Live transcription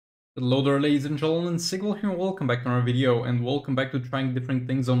Hello there, ladies and gentlemen, Sigil here, welcome back to our video, and welcome back to trying different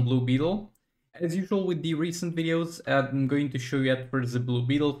things on Blue Beetle. As usual with the recent videos, I'm going to show you at first the Blue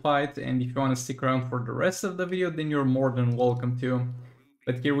Beetle fight, and if you want to stick around for the rest of the video, then you're more than welcome to.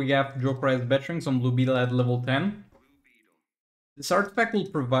 But here we have Jokarized Batarangs on Blue Beetle at level 10. This artifact will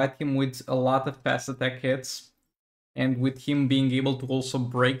provide him with a lot of fast attack hits, and with him being able to also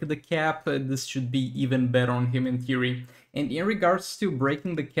break the cap, this should be even better on him in theory. And in regards to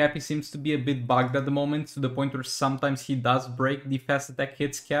breaking the cap, he seems to be a bit bugged at the moment, to the point where sometimes he does break the fast attack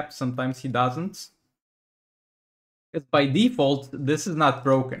hits cap, sometimes he doesn't. Because by default, this is not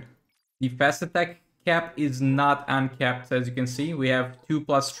broken. The fast attack cap is not uncapped, as you can see. We have 2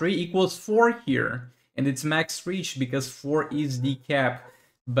 plus 3 equals 4 here. And it's max reach because 4 is the cap.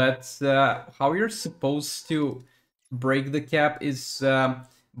 But how you're supposed to break the cap is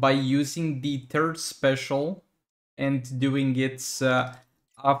by using the third special and doing it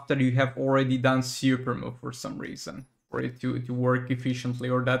after you have already done super move for some reason, for it to work efficiently,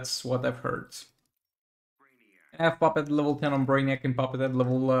 or that's what I've heard. I have Puppet level 10 on Brainiac and Puppet at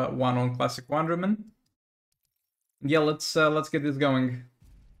level 1 on Classic Wonderman. Yeah, let's get this going.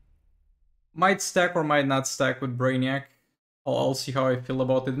 Might stack or might not stack with Brainiac. I'll see how I feel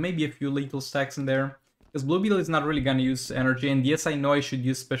about it. Maybe a few lethal stacks in there. Because Blue Beetle is not really gonna use energy, and yes, I know I should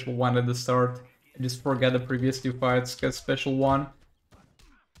use Special 1 at the start. I just forgot the previous 2 fights, because Special 1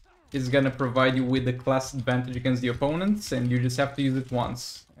 is gonna provide you with the class advantage against the opponents, and you just have to use it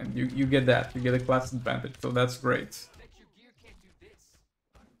once. And you get that, you get a class advantage, so that's great.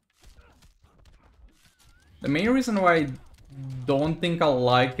 The main reason why I don't think I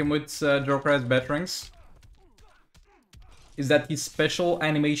like him with Jokarized Batarangs is that his special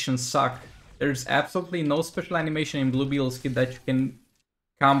animations suck. There's absolutely no special animation in Blue Beetle's kit that you can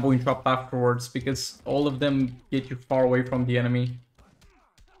combo interrupt afterwards, because all of them get you far away from the enemy.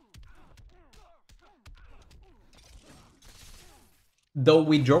 Though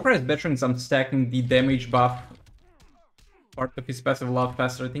with Jokarized Batarangs, I'm stacking the damage buff part of his passive a lot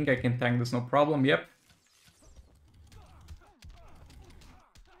faster. I think I can tank this no problem, yep.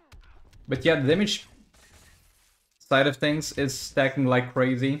 But yeah, the damage side of things is stacking like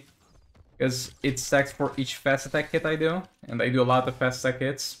crazy, because it stacks for each fast attack hit I do, and I do a lot of fast attack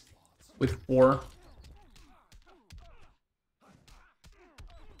hits with 4.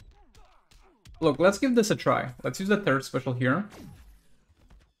 Look, let's give this a try. Let's use the third special here.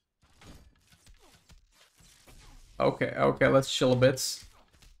 Okay, let's chill a bit.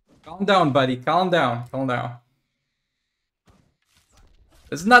 Calm down, buddy, calm down, calm down.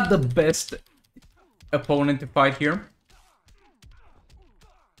 It's not the best opponent to fight here.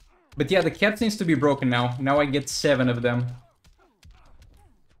 But yeah, the cap seems to be broken now. Now I get 7 of them.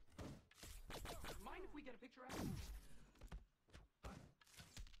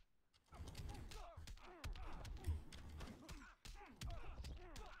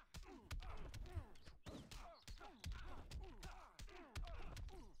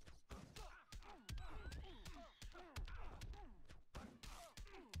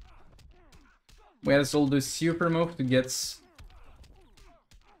 We also do super move to get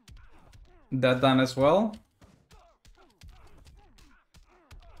that done as well.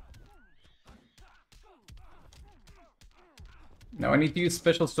 Now I need to use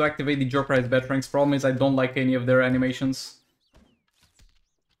specials to activate the Jokarized Batarangs. Problem is I don't like any of their animations.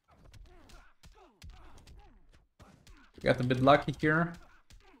 We got a bit lucky here.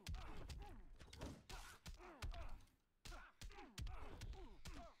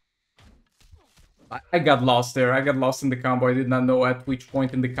 I got lost there. I got lost in the combo. I did not know at which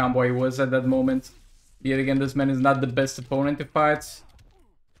point in the combo I was at that moment. Yet again, this man is not the best opponent to fight.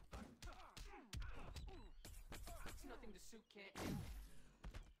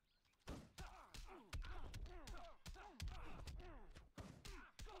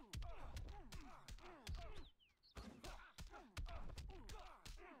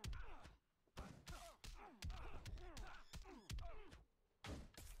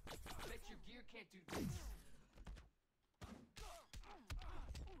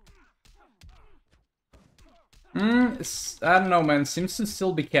 I don't know, man. Seems to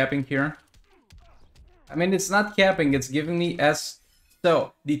still be capping here. I mean, it's not capping, it's giving me S.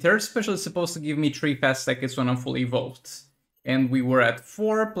 So, the third special is supposed to give me 3 fast attack hits when I'm fully evolved. And we were at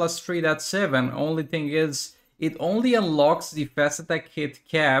 4 plus 3, that's 7. Only thing is, it only unlocks the fast attack hit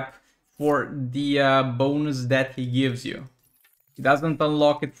cap for the bonus that he gives you. It doesn't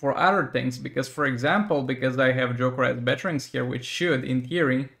unlock it for other things, because, for example, because I have Jokarized Batarangs here, which should, in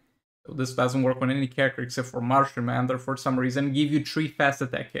theory, so this doesn't work on any character except for Martian Mander for some reason, give you 3 fast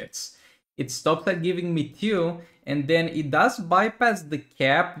attack hits. It stops at giving me 2, and then it does bypass the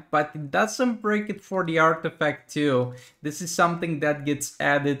cap, but it doesn't break it for the artifact too. This is something that gets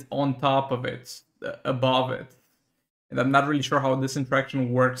added on top of it, above it. And I'm not really sure how this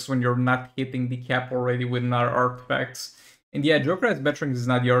interaction works when you're not hitting the cap already with another artifacts. And yeah, Jokarized Batarangs is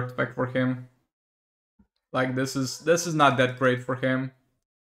not the artifact for him. Like, this is not that great for him.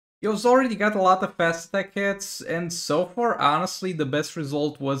 He's already got a lot of fast attack hits, and so far, honestly, the best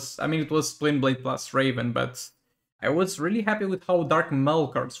result was, I mean, it was Twin Blade plus Raven, but I was really happy with how Dark Mel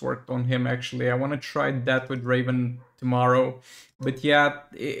cards worked on him, actually. I want to try that with Raven tomorrow. But yeah,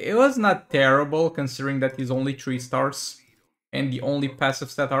 it was not terrible, considering that he's only 3 stars. And the only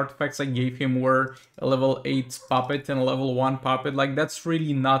passive stat artifacts I gave him were a level 8 Puppet and a level 1 Puppet. Like, that's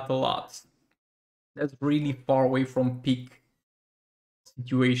really not a lot. That's really far away from peak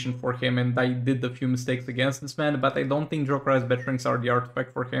situation for him, and I did a few mistakes against this man, but I don't think Jokarized Batarangs are the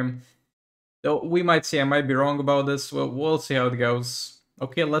artifact for him. Though we might see, I might be wrong about this, well, we'll see how it goes.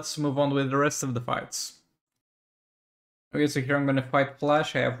 Okay, let's move on with the rest of the fights. Okay, so here I'm gonna fight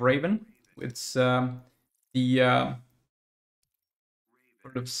Flash. I have Raven with the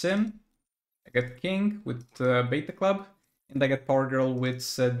Sword of Sin. I got King with Beta Club, and I got Power Girl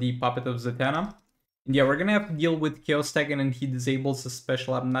with the Puppet of Zatanna. And yeah, we're gonna have to deal with Chaos Tag, and he disables a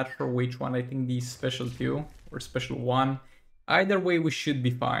special. I'm not sure which one. I think the special 2 or special 1. Either way, we should be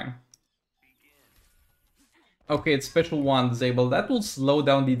fine. Okay, it's special 1 disabled. That will slow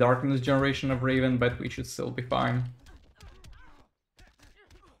down the darkness generation of Raven, but we should still be fine.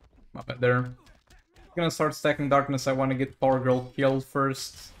 My bad there. I'm gonna start stacking darkness. I want to get Power Girl killed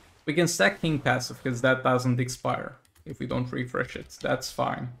first. We can stack King passive because that doesn't expire if we don't refresh it. That's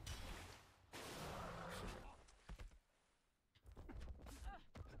fine.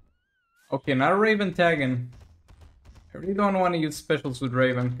 Okay, now Raven tagging. I really don't want to use specials with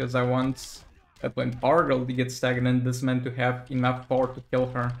Raven because I want that when Power Girl gets tagged and this man to have enough power to kill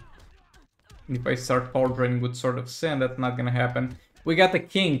her. And if I start power draining with Sword of Sin, that's not gonna happen. We got the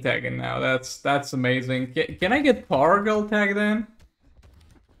King tagging now. That's amazing. Can I get Power Girl tagged in?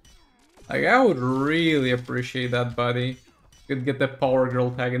 Like, I would really appreciate that, buddy. Could get the Power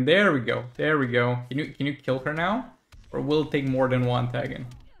Girl tag in. There we go. There we go. Can you kill her now? Or will it take more than one tagging?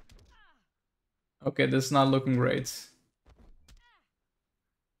 Okay, this is not looking great.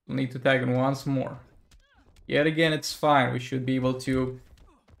 We'll need to tag in once more. Yet again, it's fine. We should be able to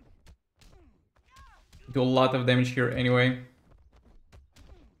do a lot of damage here anyway.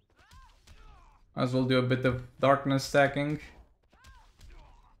 Might as well do a bit of darkness stacking.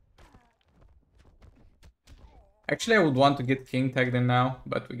 Actually, I would want to get King tagged in now,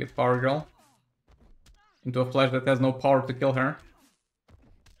 but we get Power Girl into a Flash that has no power to kill her.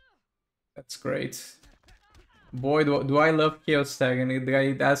 That's great. Boy, do I love Chaos tagging.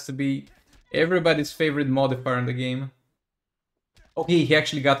 It has to be everybody's favorite modifier in the game. Okay, he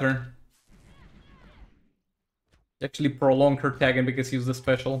actually got her. He actually prolonged her tagging because he used the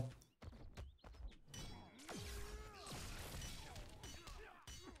special.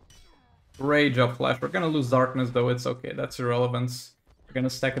 Great job, Flash. We're gonna lose darkness though, it's okay, that's irrelevant. We're gonna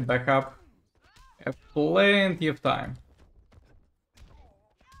stack it back up. We have plenty of time.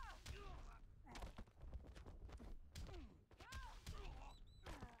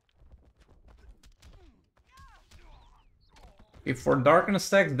 Okay, for darkness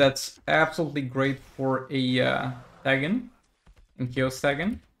tags, that's absolutely great for a tag-in and Chaos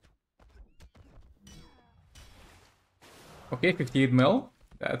tag-in. Okay, 58 mil.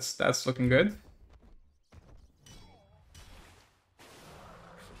 That's looking good.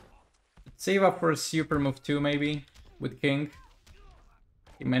 Save up for a super move too, maybe, with King.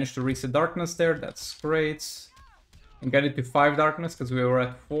 He managed to reset darkness there, that's great. And got it to 5 darkness because we were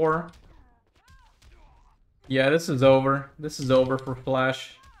at 4. Yeah, this is over. This is over for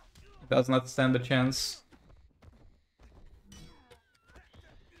Flash. It does not stand a chance.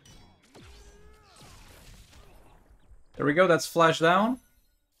 There we go, that's Flash down.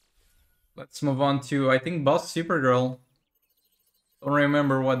 Let's move on to, I think, Boss Supergirl. Don't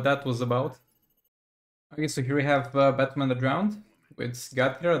remember what that was about. Okay, so here we have Batman the Drowned with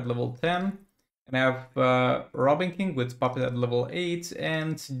Scott here at level 10. And I have Robin King with Puppet at level 8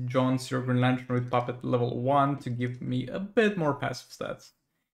 and John Zero Green Lantern with Puppet level 1 to give me a bit more passive stats.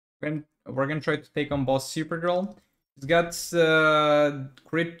 We're gonna try to take on Boss Supergirl. He's got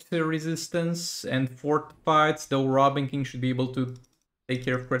crit resistance and fortified, though Robin King should be able to take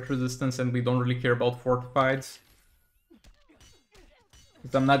care of crit resistance and we don't really care about fortified.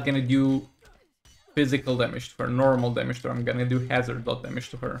 Because I'm not gonna do physical damage to her, normal damage to her, I'm gonna do hazard dot damage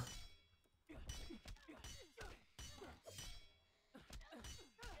to her.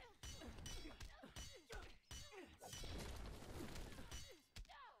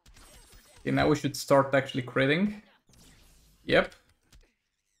 Okay, now we should start actually critting. Yep.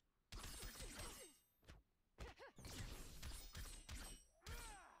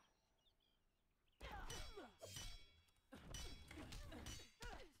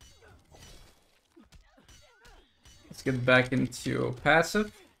 Let's get back into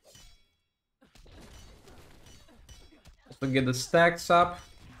passive. Also get the stacks up.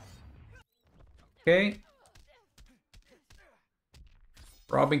 Okay.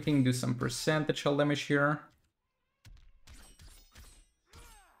 Robin King do some percentage hull damage here.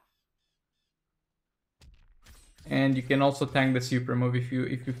 And you can also tank the super move if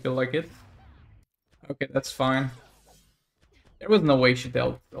you feel like it. Okay, that's fine. There was no way she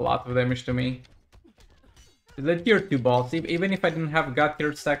dealt a lot of damage to me. The tier 2 boss, even if I didn't have god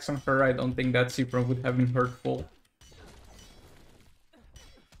tier stacks on her, I don't think that super would have been hurtful.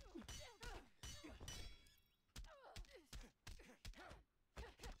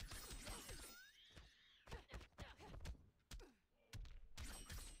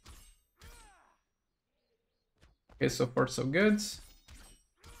 Okay, so far so good.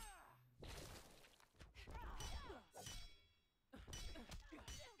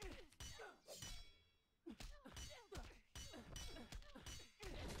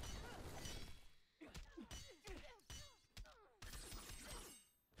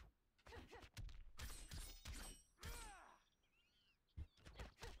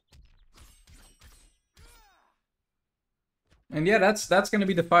 And yeah, that's gonna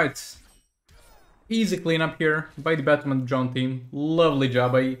be the fight. Easy cleanup here by the Batman John team. Lovely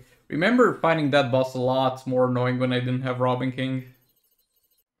job. I remember finding that boss a lot more annoying when I didn't have Robin King.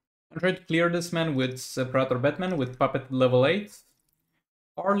 I tried to clear this man with Predator Batman with Puppet level 8,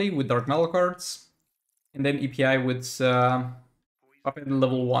 Harley with Dark Metal cards, and then EPI with Puppet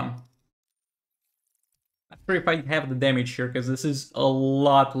level 1. Not sure if I have the damage here, because this is a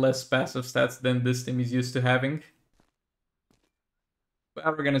lot less passive stats than this team is used to having. But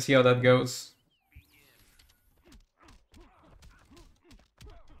we're gonna see how that goes.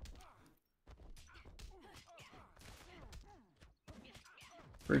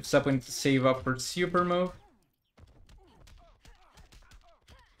 First up, we need to save up for super move.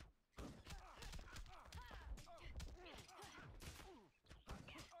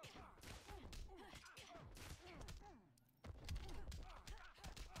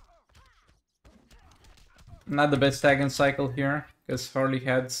 Not the best tag in cycle here, because Harley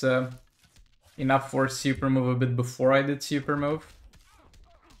had enough for super move a bit before I did super move.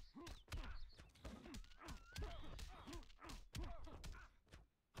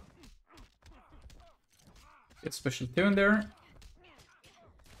 Get special 2 in there.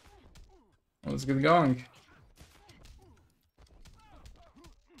 Let's get going.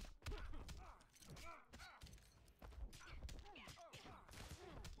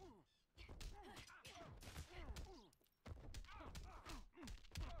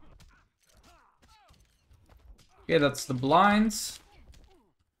 Okay, that's the blinds.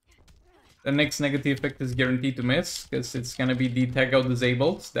 The next negative effect is guaranteed to miss, because it's gonna be the tag out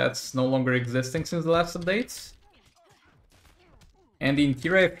disabled. That's no longer existing since the last update. And in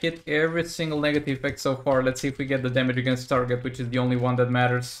theory, I've hit every single negative effect so far. Let's see if we get the damage against target, which is the only one that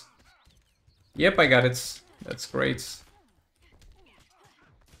matters. Yep, I got it. That's great.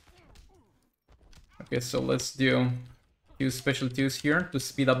 Okay, so let's do 2 special 2s here to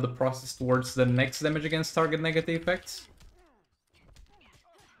speed up the process towards the next damage against target negative effects.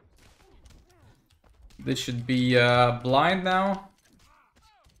 This should be blind now.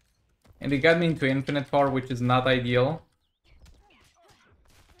 And it got me into infinite power, which is not ideal.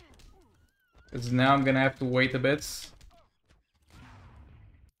 Because now I'm gonna have to wait a bit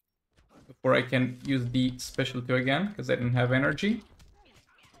before I can use the special 2 again, because I didn't have energy.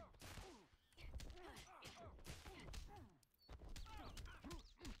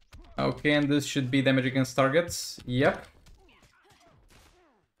 Okay, and this should be damage against targets. Yep.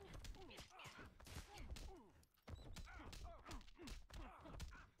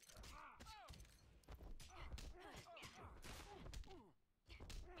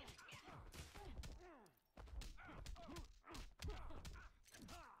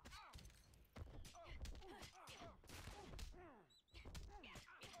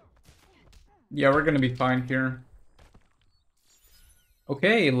 Yeah, we're gonna be fine here.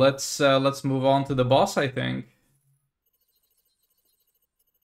 Okay, let's move on to the boss, I think.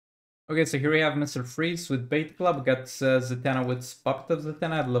 Okay, so here we have Mr. Freeze with Bait Club, got Zatanna with Puppet of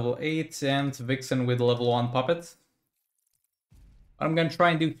Zatanna at level 8, and Vixen with level 1 Puppet. What I'm gonna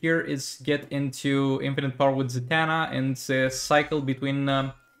try and do here is get into Infinite Power with Zatanna and cycle between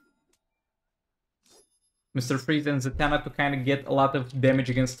Mr. Freeze and Zatanna to kind of get a lot of damage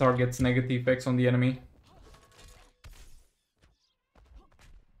against targets, negative effects on the enemy.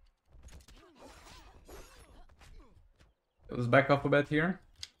 Let's back off a bit here.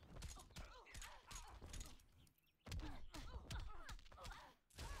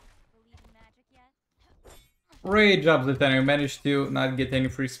 Great job, Zatanna. You managed to not get any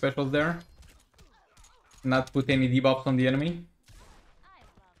free specials there. Not put any debuffs on the enemy.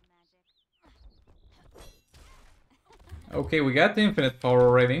 Okay, we got the infinite power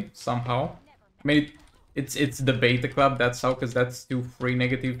already, somehow. I mean, it's the beta club, that's how, because that's 2 free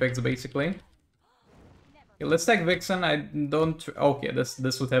negative effects, basically. Okay, let's take Vixen. I don't... Okay,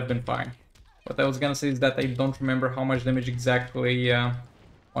 this would have been fine. What I was gonna say is that I don't remember how much damage exactly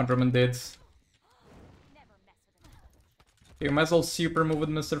Wonderman did. Okay, we might as well super move with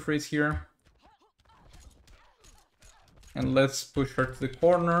Mr. Freeze here. And let's push her to the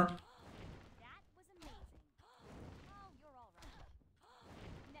corner.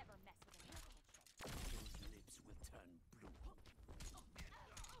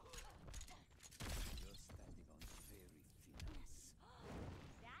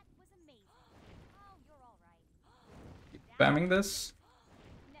 Keep spamming this.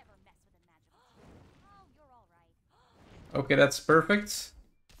 Okay, that's perfect.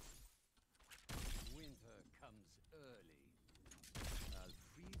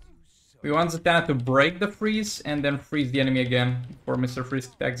 We want Zatanna to break the freeze and then freeze the enemy again before Mr. Freeze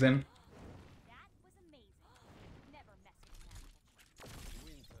tags in.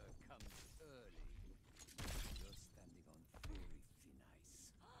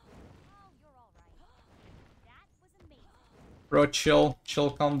 Bro, chill,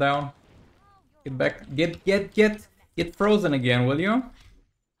 calm down. Get back, get frozen again, will you?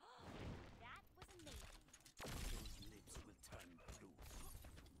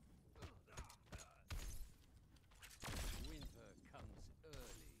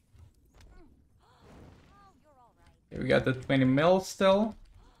 Okay, we got the 20 mil still.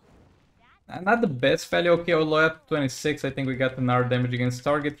 Not the best value. Okay, although at 26, I think we got another damage against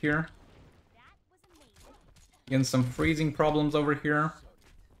target here. Again, some freezing problems over here.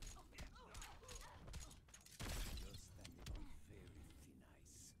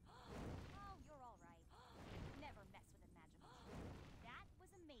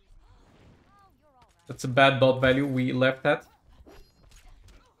 That's a bad dot value we left at.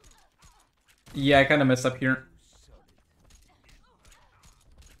 Yeah, I kind of messed up here.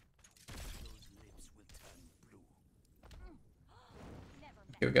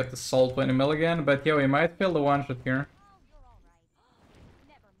 Okay, we got the Salt 20 mil again, but yeah, we might fail the one-shot here.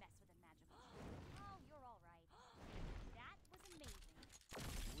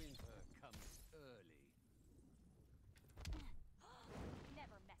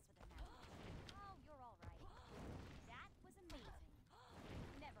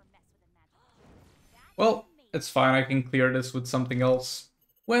 Well, it's fine, I can clear this with something else.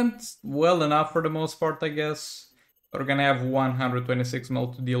 Went well enough for the most part, I guess. We're gonna have 126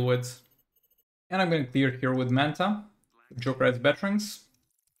 mil to deal with. And I'm gonna clear here with Manta, Jokarized Batarangs.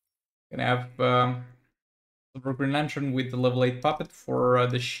 Gonna have Silver Green Lantern with the level 8 Puppet for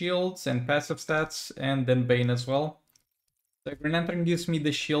the shields and passive stats, and then Bane as well. The Green Lantern gives me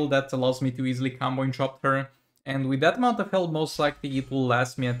the shield that allows me to easily combo and chop her. And with that amount of health, most likely it will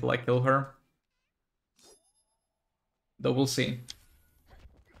last me until I kill her. Though we'll see.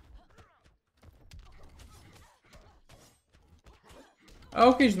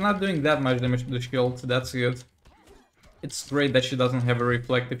 Okay, she's not doing that much damage to the shield, that's good. It's great that she doesn't have a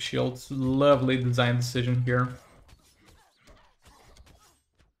reflective shield. Lovely design decision here.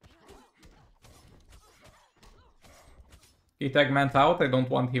 Okay, tag Manta out, I don't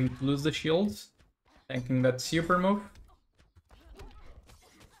want him to lose the shield. Thanking that super move.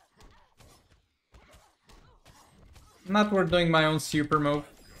 Not worth doing my own super move.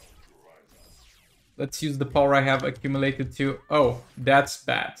 Let's use the power I have accumulated to... Oh, that's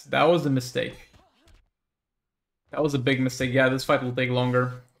bad. That was a mistake. That was a big mistake. Yeah, this fight will take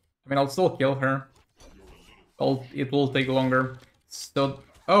longer. I mean, I'll still kill her. It will take longer. So...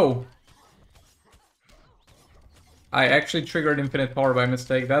 Oh! I actually triggered infinite power by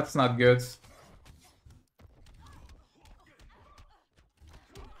mistake. That's not good.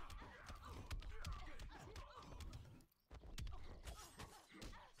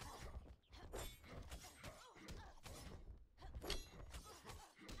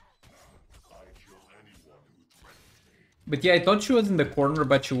 But yeah, I thought she was in the corner,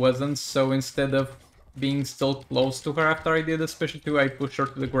 but she wasn't, so instead of being still close to her after I did a special 2, I pushed her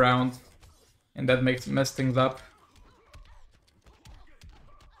to the ground. And that messed things up.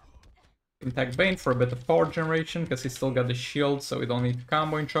 Can tag Bane for a bit of power generation, because he's still got the shield, so we don't need to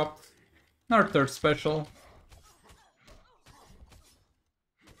combo and chop. And our third special.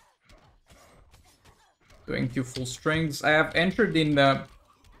 Doing 2 full strings. I have entered in the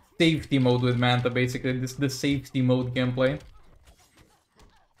safety mode with Manta, basically. This is the safety mode gameplay.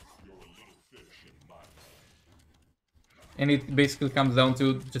 And it basically comes down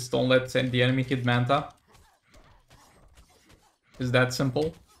to just don't let the enemy hit Manta. It's that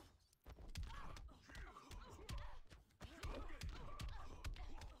simple.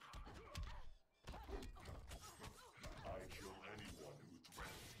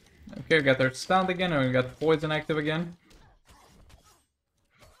 Okay, we got our stunned again, and we got poison active again.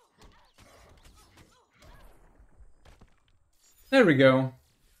 There we go.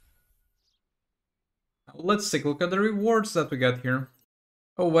 Let's take a look at the rewards that we got here.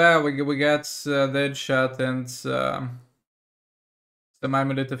 Oh wow, we got Deadshot and some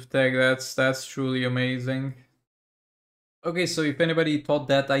Imitative Tag. That's truly amazing. Okay, so if anybody thought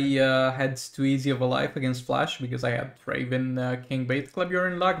that I had too easy of a life against Flash because I had Raven, King Bait Club, you're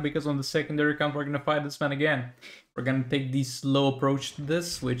in luck, because on the secondary account we're gonna fight this man again. We're gonna take the slow approach to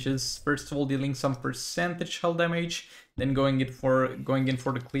this, which is first of all dealing some percentage hull damage, then going in for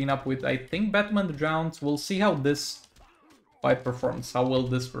the cleanup with, I think, Batman the Drowned. We'll see how this fight performs, how well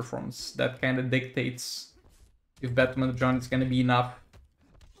this performs. That kind of dictates if Batman the Drowned is gonna be enough.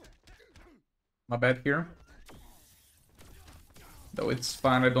 My bad here. Though it's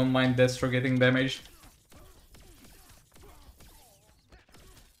fine, I don't mind Destro getting damaged.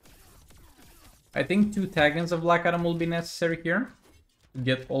 I think 2 tag-ins of Black Adam will be necessary here to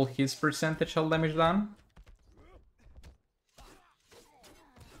get all his percentage hull damage done.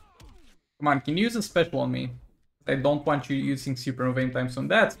 Come on, can you use a special on me? I don't want you using Supernova anytime soon.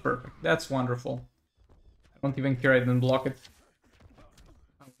 That's perfect. That's wonderful. I don't even care I didn't block it.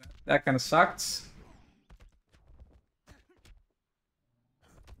 That kind of sucks.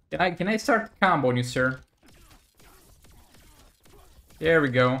 Can I start comboing you, sir? There we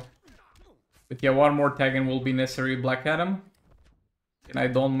go. But yeah, one more tag and will be necessary, Black Adam. And I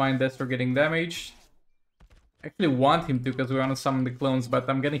don't mind Destro getting damaged. I actually want him to, because we want to summon the clones, but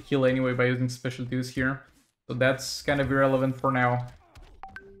I'm gonna heal anyway by using special twos here. So that's kind of irrelevant for now.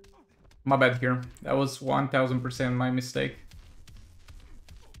 My bad here. That was 1000% my mistake.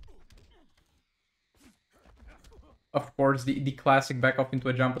 Of course, the classic back off into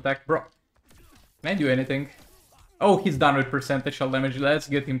a jump attack. Bro, can I do anything? Oh, he's done with percentage hull damage. Let's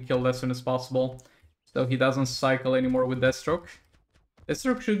get him killed as soon as possible, so he doesn't cycle anymore with Deathstroke.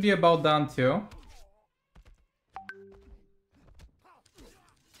 Deathstroke should be about done too.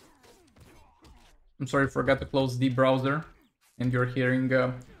 I'm sorry, forgot to close the browser. And you're hearing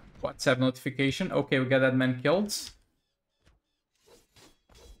a WhatsApp notification. Okay, we got that man killed.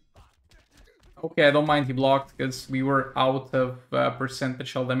 Okay, I don't mind he blocked, because we were out of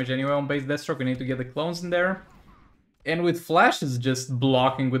percentage hull damage anyway on base Deathstroke. We need to get the clones in there. And with Flash, is just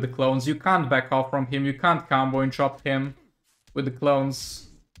blocking with the clones. You can't back off from him. You can't combo and chop him with the clones.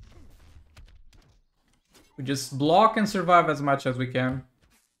 We just block and survive as much as we can.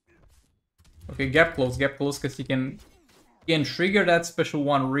 Okay, gap close, because he can trigger that special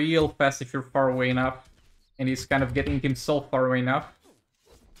one real fast if you're far away enough. And he's kind of getting himself far away enough.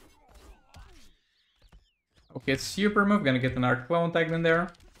 Okay, super move, gonna get another clone tagged in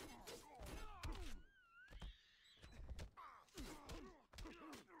there.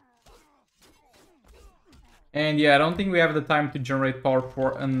 And yeah, I don't think we have the time to generate power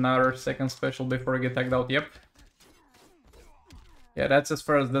for another second special before we get tagged out. Yep. Yeah, that's as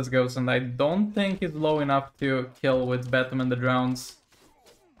far as this goes, and I don't think he's low enough to kill with Batman the Drowns.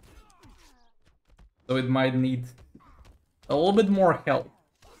 So it might need a little bit more help.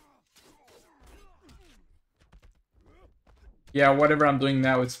 Yeah, whatever I'm doing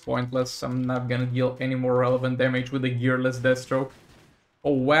now is pointless. I'm not gonna deal any more relevant damage with a gearless Deathstroke.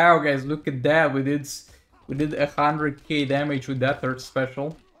 Oh wow, guys, look at that. We did 100k damage with that third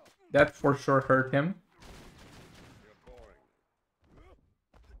special. That for sure hurt him.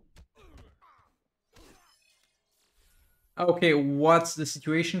 Okay, what's the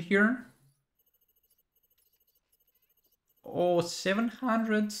situation here? Oh,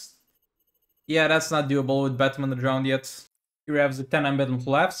 700? Yeah, that's not doable with Batman the Drowned yet. Here we have the 10 Battle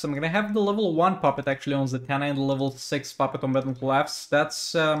Collapse. So I'm gonna have the level 1 puppet actually on Zatanna and the level 6 puppet on Battle Collapse.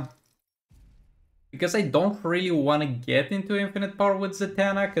 That's because I don't really want to get into infinite power with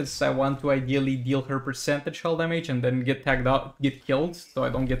Zatanna, because I want to ideally deal her percentage hull damage and then get tagged out, get killed, so I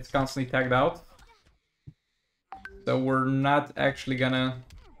don't get constantly tagged out. So we're not actually gonna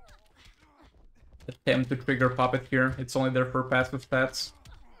attempt to trigger puppet here. It's only there for passive stats.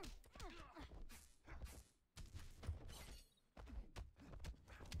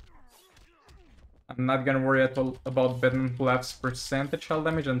 I'm not gonna worry at all about Beetle percentage health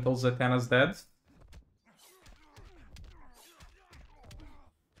damage until Zatanna's dead.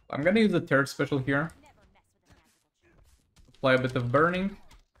 I'm gonna use the third special here. Apply a bit of burning.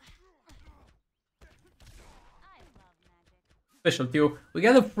 Special 2. We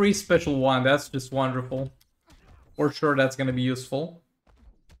got a free special 1, that's just wonderful. For sure that's gonna be useful.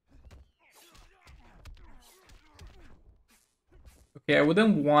 Okay, I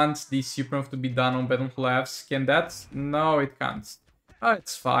wouldn't want the super move to be done on Beetle Collapse. Can that? No, it can't. Oh,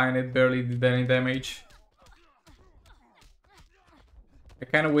 it's fine, it barely did any damage. I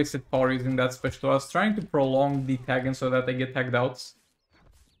kind of wasted power using that special. I was trying to prolong the tagging so that I get tagged out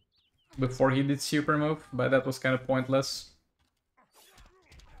before he did super move, but that was kind of pointless.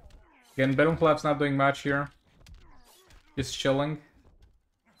 Again, Beetle Collapse not doing much here. Just chilling.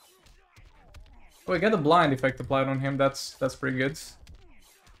 Oh, I got a blind effect applied on him. That's pretty good.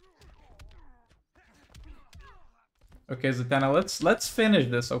 Okay, Zatanna, let's finish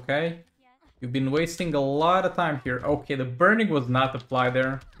this, okay? You've been wasting a lot of time here. Okay, the burning was not applied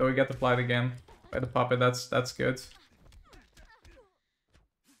there, so we got applied again by the puppet. That's good.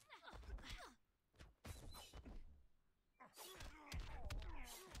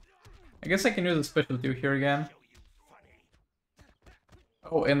 I guess I can use a special 2 here again.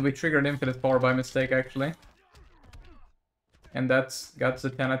 Oh, and we triggered infinite power by mistake, actually. And that's got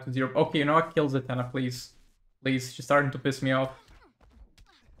Zatanna to 0. Okay, you know what? Kill Zatanna, please. Please, she's starting to piss me off.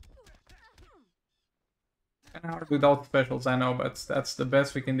 Kinda hard without specials, I know, but that's the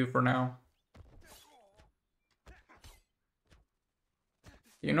best we can do for now.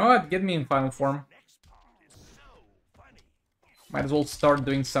 You know what? Get me in final form. Might as well start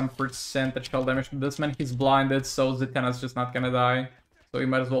doing some percentage health damage. This man, he's blinded, so Zatanna's just not gonna die. So you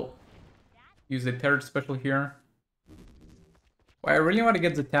might as well use the third special here. What I really want to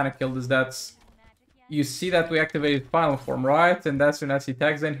get Zatanna killed is that you see that we activated final form, right? And as soon as he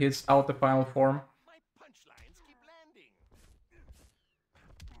tags in, he's out of final form.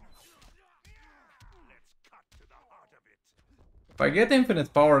 If I get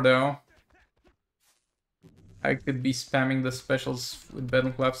infinite power though, I could be spamming the specials with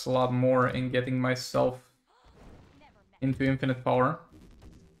Beetle Collapse a lot more and getting myself into infinite power.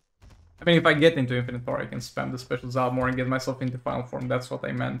 I mean, if I get into infinite power, I can spam the specials out more and get myself into final form. That's what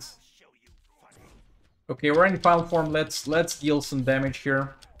I meant. Okay, we're in final form. Let's deal some damage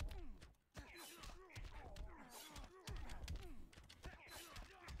here.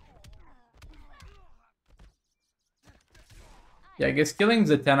 Yeah, I guess killing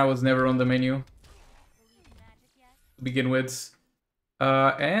Zatanna was never on the menu to begin with.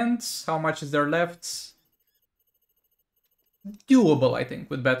 And how much is there left? Doable, I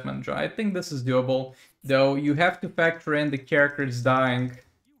think, with Batman Draw. I think this is doable, though you have to factor in the characters dying.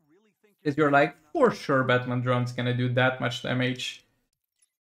 Because you're like, for sure Batman Drone's gonna do that much damage.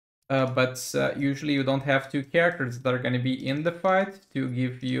 But usually you don't have two characters that are gonna be in the fight to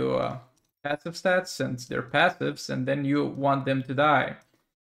give you passive stats, since they're passives, and then you want them to die.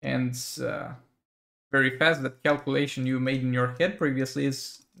 And very fast, that calculation you made in your head previously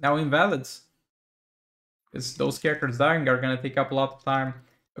is now invalid. Because those characters dying are gonna take up a lot of time.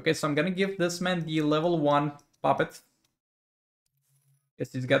 Okay, so I'm gonna give this man the level 1 puppet.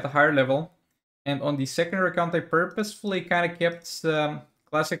 Yes, he's got a higher level. And on the secondary account, I purposefully kind of kept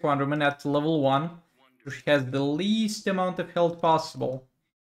Classic Wonder Woman at level 1. So she has the least amount of health possible.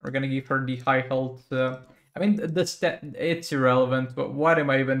 We're gonna give her the high health. I mean, the stat, it's irrelevant. But what am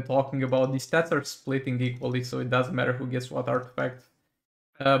I even talking about? The stats are splitting equally, so it doesn't matter who gets what artifact.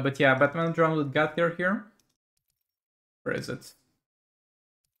 But yeah, Batman Drum with Godtier here. Where is it?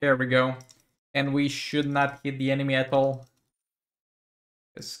 There we go. And we should not hit the enemy at all.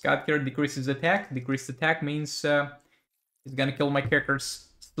 Because Godtier decreases attack. Decreased attack means he's gonna kill my characters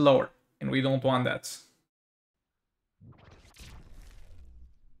slower. And we don't want that.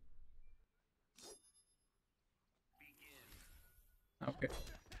 Okay.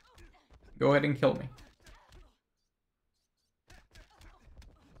 Go ahead and kill me.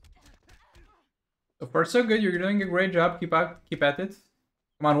 So far so good, you're doing a great job, keep at it.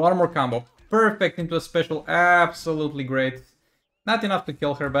 Come on, one more combo. Perfect into a special, absolutely great. Not enough to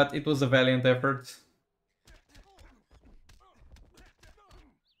kill her, but it was a valiant effort.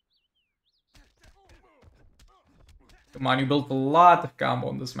 Come on, you built a lot of combo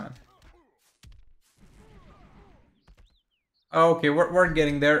on this man. Okay, we're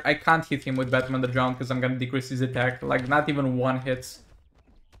getting there. I can't hit him with Batman the Drum because I'm gonna decrease his attack. Like, not even one hit.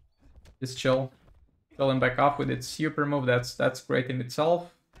 Just chill. Chill and back off with its super move. That's great in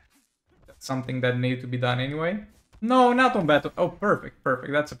itself. That's something that needed to be done anyway. No, not on Batman. Oh, perfect,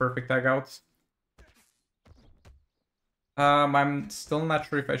 perfect. That's a perfect tag out. I'm still not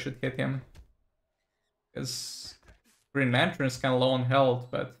sure if I should hit him. Because Green Lantern is kind of low on health,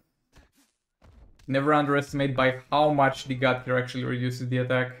 but never underestimate by how much the God here actually reduces the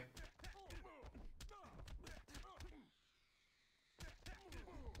attack.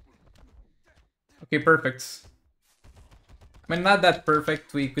 Okay, perfect. I mean, not that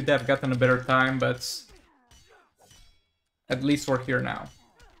perfect. We could have gotten a better time, but at least we're here now.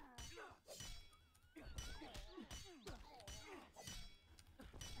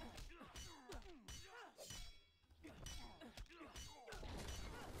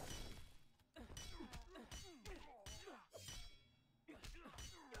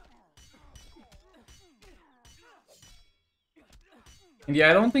 And yeah,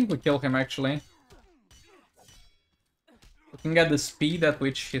 I don't think we kill him actually. Looking at the speed at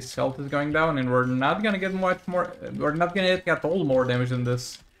which his health is going down, and we're not gonna get much more. We're not gonna get at all more damage than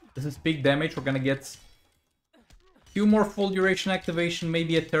this. This is big damage. We're gonna get 2 more full duration activation,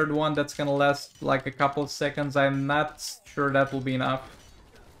 maybe a third one that's gonna last like a couple of seconds. I'm not sure that will be enough.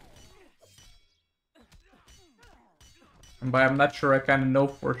 And by I'm not sure, I kind of know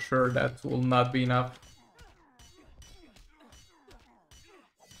for sure that will not be enough.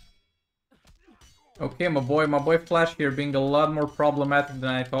 Okay, my boy Flash here being a lot more problematic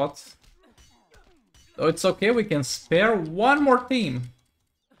than I thought. So it's okay, we can spare one more team.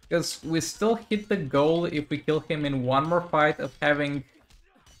 Because we still hit the goal if we kill him in one more fight of having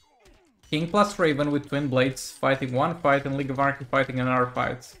King plus Raven with Twin Blades fighting one fight and League of Anarchy fighting another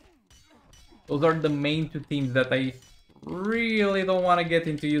fight. Those are the main 2 teams that I really don't want to get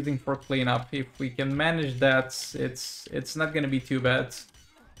into using for cleanup. If we can manage that, it's not gonna be too bad.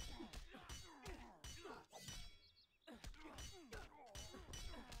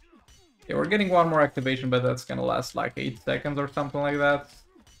 Okay, we're getting one more activation, but that's gonna last like 8 seconds or something like that.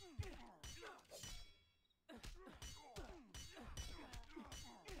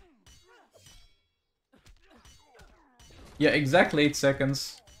 Yeah, exactly 8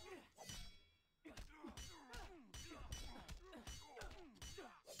 seconds.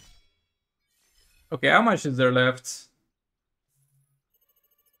 Okay, how much is there left?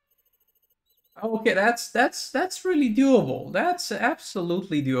 Okay, that's really doable. That's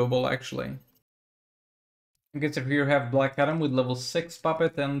absolutely doable, actually. I guess if you have Black Adam with level 6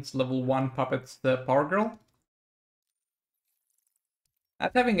 puppet and level 1 puppet, the Power Girl.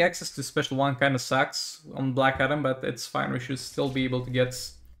 Not having access to special 1 kind of sucks on Black Adam, but it's fine. We should still be able to get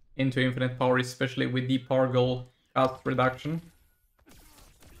into infinite power, especially with the Power Girl cost reduction.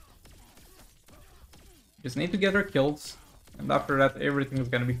 Just need to get her killed, and after that everything is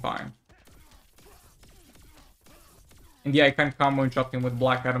gonna be fine. And yeah, I can combo and chop him with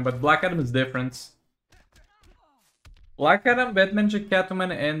Black Adam, but Black Adam is different. Black Adam, Batman,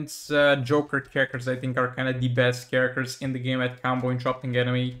 Catwoman, and Joker characters I think are kind of the best characters in the game at combo and chopping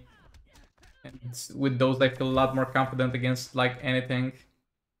enemy. And with those I feel a lot more confident against like anything.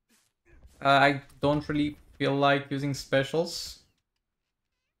 I don't really feel like using specials.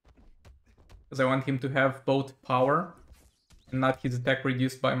 Because I want him to have both power and not his attack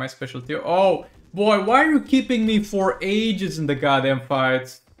reduced by my specialty. Oh, boy, why are you keeping me for ages in the goddamn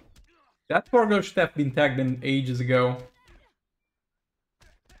fight? That poor girl should have been tagged in ages ago.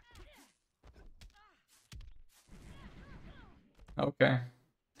 Okay.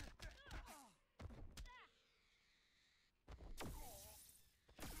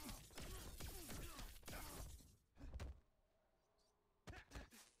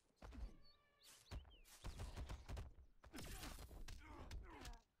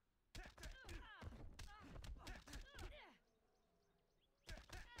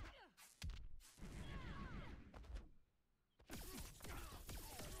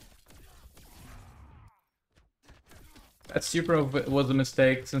 That super was a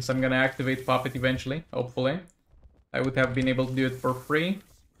mistake since I'm gonna activate Puppet eventually, hopefully. I would have been able to do it for free.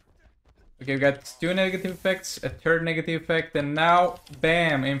 Okay, we got 2 negative effects, a 3rd negative effect, and now,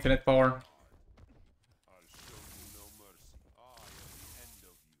 bam, infinite power.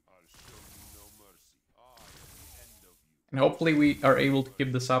 And hopefully we are able to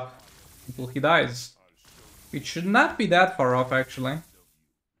keep this up until he dies. It should not be that far off, actually.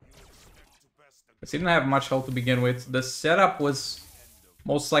 Because he didn't have much health to begin with. The setup was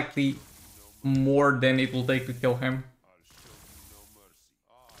most likely more than it will take to kill him.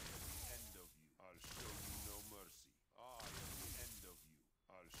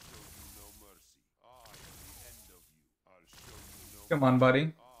 Come on,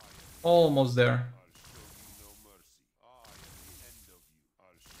 buddy. Almost there.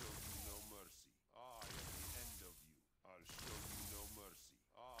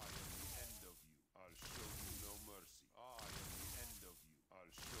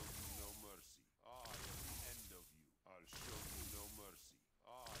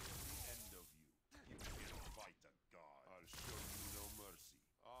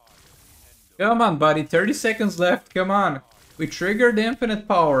 Come on, buddy. 30 seconds left. Come on. We triggered the infinite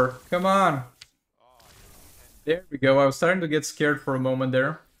power. Come on. There we go. I was starting to get scared for a moment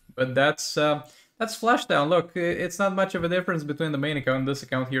there. But that's flashdown. Look, it's not much of a difference between the main account and this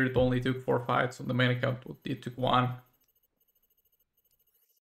account here. It only took 4 fights. On the main account, it took 1.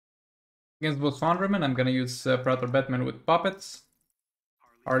 Against both Laundryman, I'm gonna use Praetor Batman with Puppets,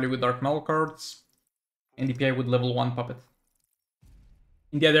 Harley with Dark Metal cards, and DPI with level 1 Puppet.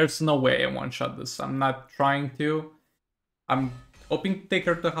 And yeah, there's no way I one-shot this. I'm not trying to. I'm hoping to take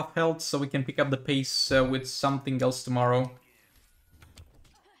her to half health so we can pick up the pace with something else tomorrow.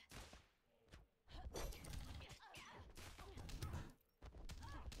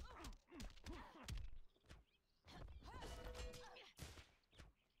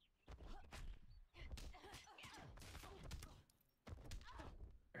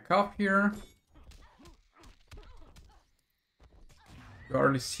 Off here.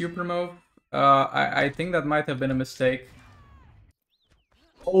 Early super move. I think that might have been a mistake.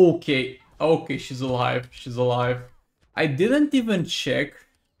 Okay, okay, she's alive. She's alive. I didn't even check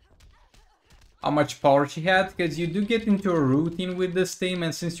how much power she had, because you do get into a routine with this team,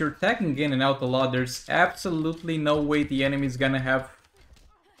 and since you're attacking in and out a lot, there's absolutely no way the enemy is gonna have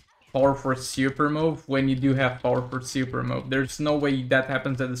power for super move when you do have power for super move. There's no way that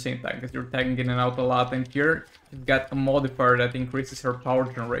happens at the same time because you're tagging in and out a lot, and here you've got a modifier that increases her power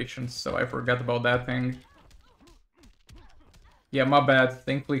generation, so I forgot about that thing. Yeah, my bad.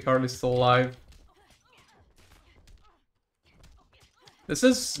 Thankfully Harley's still alive. This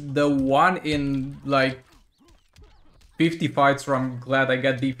is the one in like 50 fights where I'm glad I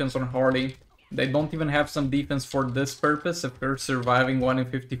got defense on Harley. They don't even have some defense for this purpose if we're surviving 1 in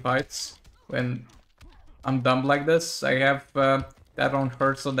 50 fights. When I'm dumb like this, I have that on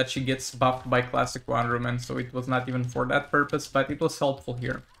her so that she gets buffed by Classic Wonderman, so it was not even for that purpose, but it was helpful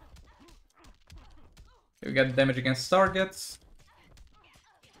here. We got damage against targets.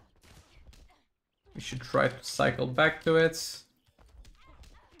 We should try to cycle back to it.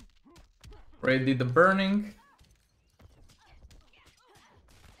 Already did the burning.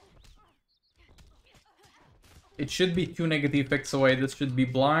 It should be 2 negative effects away. This should be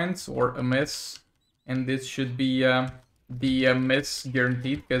blinds or a miss. And this should be the miss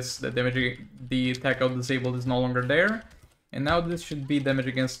guaranteed because the damage, the attack out disabled is no longer there. And now this should be damage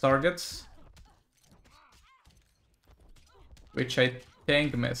against targets. Which I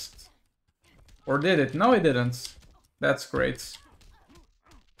think missed. Or did it? No, it didn't. That's great.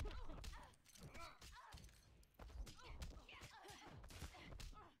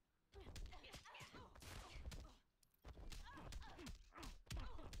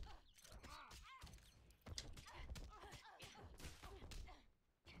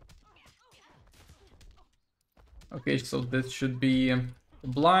 Okay, so this should be a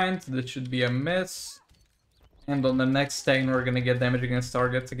blind, this should be a miss. And on the next turn we're gonna get damage against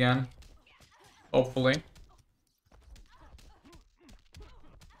targets again. Hopefully.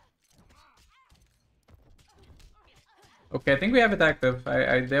 Okay, I think we have it active.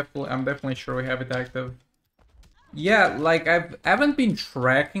 I'm definitely sure we have it active. Yeah, like I haven't been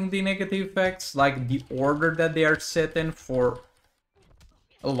tracking the negative effects, like the order that they are set in for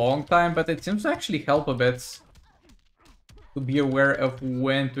a long time, but it seems to actually help a bit to be aware of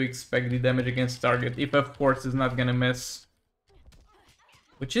when to expect the damage against target, if of course it's not gonna miss.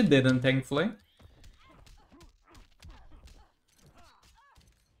 Which it didn't, thankfully.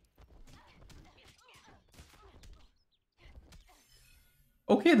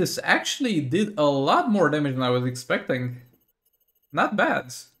 Okay, this actually did a lot more damage than I was expecting. Not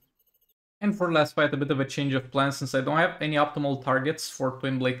bad. And for last fight, a bit of a change of plan since I don't have any optimal targets for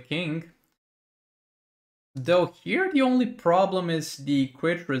Twin Blade King. Though here the only problem is the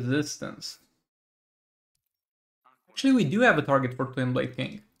crit resistance. Actually, we do have a target for Twin Blade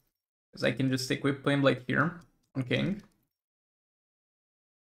King. Because I can just equip Twin Blade here on King.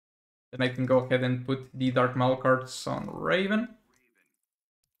 Then I can go ahead and put the Dark Maul cards on Raven.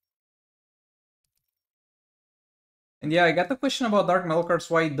 And yeah, I got the question about Dark Metal cards,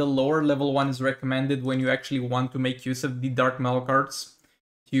 why the lower level one is recommended when you actually want to make use of the Dark Metal cards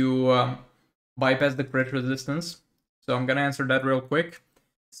to bypass the crit resistance. So I'm gonna answer that real quick.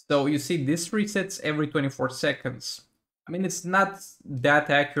 So you see, this resets every 24 seconds. I mean, it's not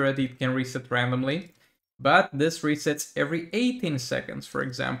that accurate, it can reset randomly. But this resets every 18 seconds, for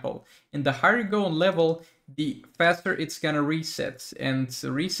example. And the higher you go on level, the faster it's gonna reset. And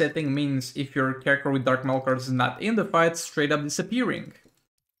resetting means if your character with Dark Maul cards is not in the fight, straight up disappearing.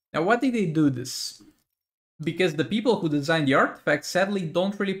 Now, why did they do this? Because the people who designed the artifacts sadly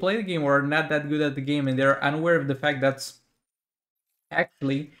don't really play the game or are not that good at the game, and they're unaware of the fact that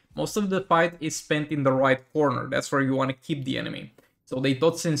actually Most of the fight is spent in the right corner. That's where you want to keep the enemy. So they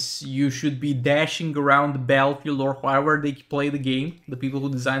thought since you should be dashing around the battlefield or however they play the game, the people who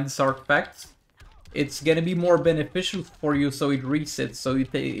designed this artifact, it's gonna be more beneficial for you, so it resets, so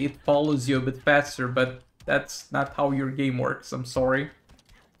it follows you a bit faster, but that's not how your game works, I'm sorry.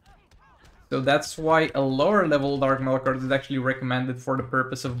 So that's why a lower level Dark Metal card is actually recommended for the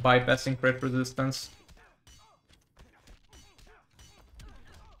purpose of bypassing crit resistance.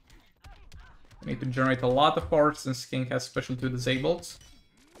 We need to generate a lot of power since King has special 2 disabled.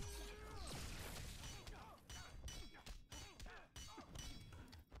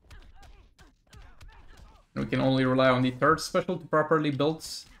 We can only rely on the 3rd special to properly build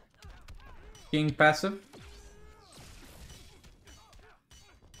King passive.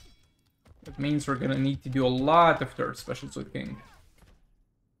 That means we're gonna need to do a lot of 3rd specials with King.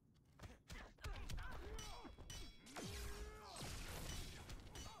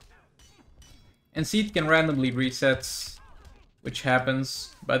 And see, it can randomly reset, which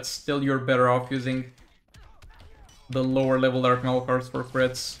happens, but still you're better off using the lower level Dark Metal cards for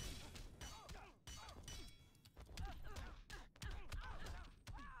crits.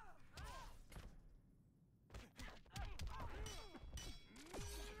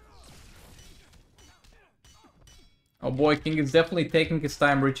 Oh boy, King is definitely taking his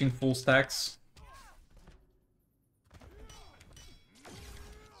time reaching full stacks.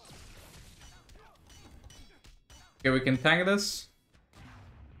 Okay, we can tank this.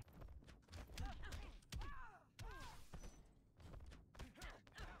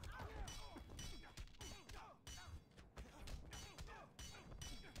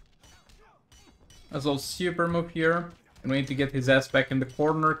 As well, super move here. And we need to get his ass back in the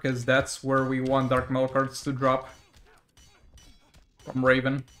corner, because that's where we want Dark Metal cards to drop. From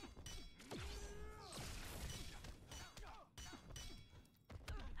Raven.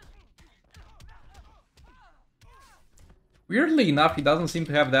 Weirdly enough, he doesn't seem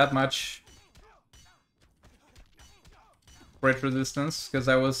to have that much crit resistance, because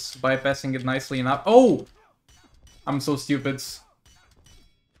I was bypassing it nicely enough. Oh! I'm so stupid.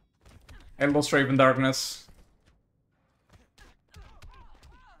 I lost Raven Darkness.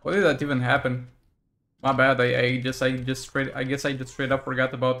 Why did that even happen? My bad, I guess I just straight up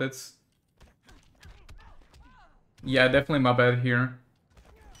forgot about it. Yeah, definitely my bad here.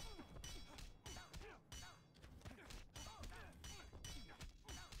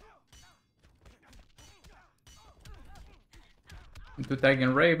 To tag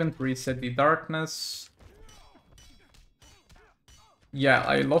in Raven to reset the darkness. Yeah,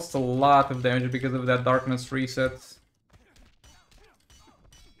 I lost a lot of damage because of that darkness reset.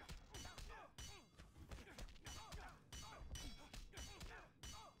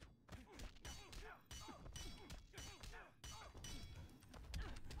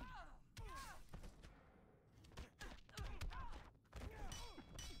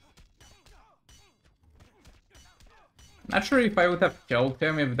 Not sure if I would have killed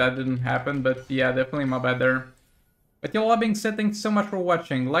him if that didn't happen, but yeah, definitely my bad there. But y'all being said, thanks so much for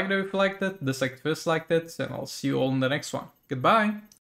watching. Like it if you liked it, dislike if you disliked it, and I'll see you all in the next one. Goodbye!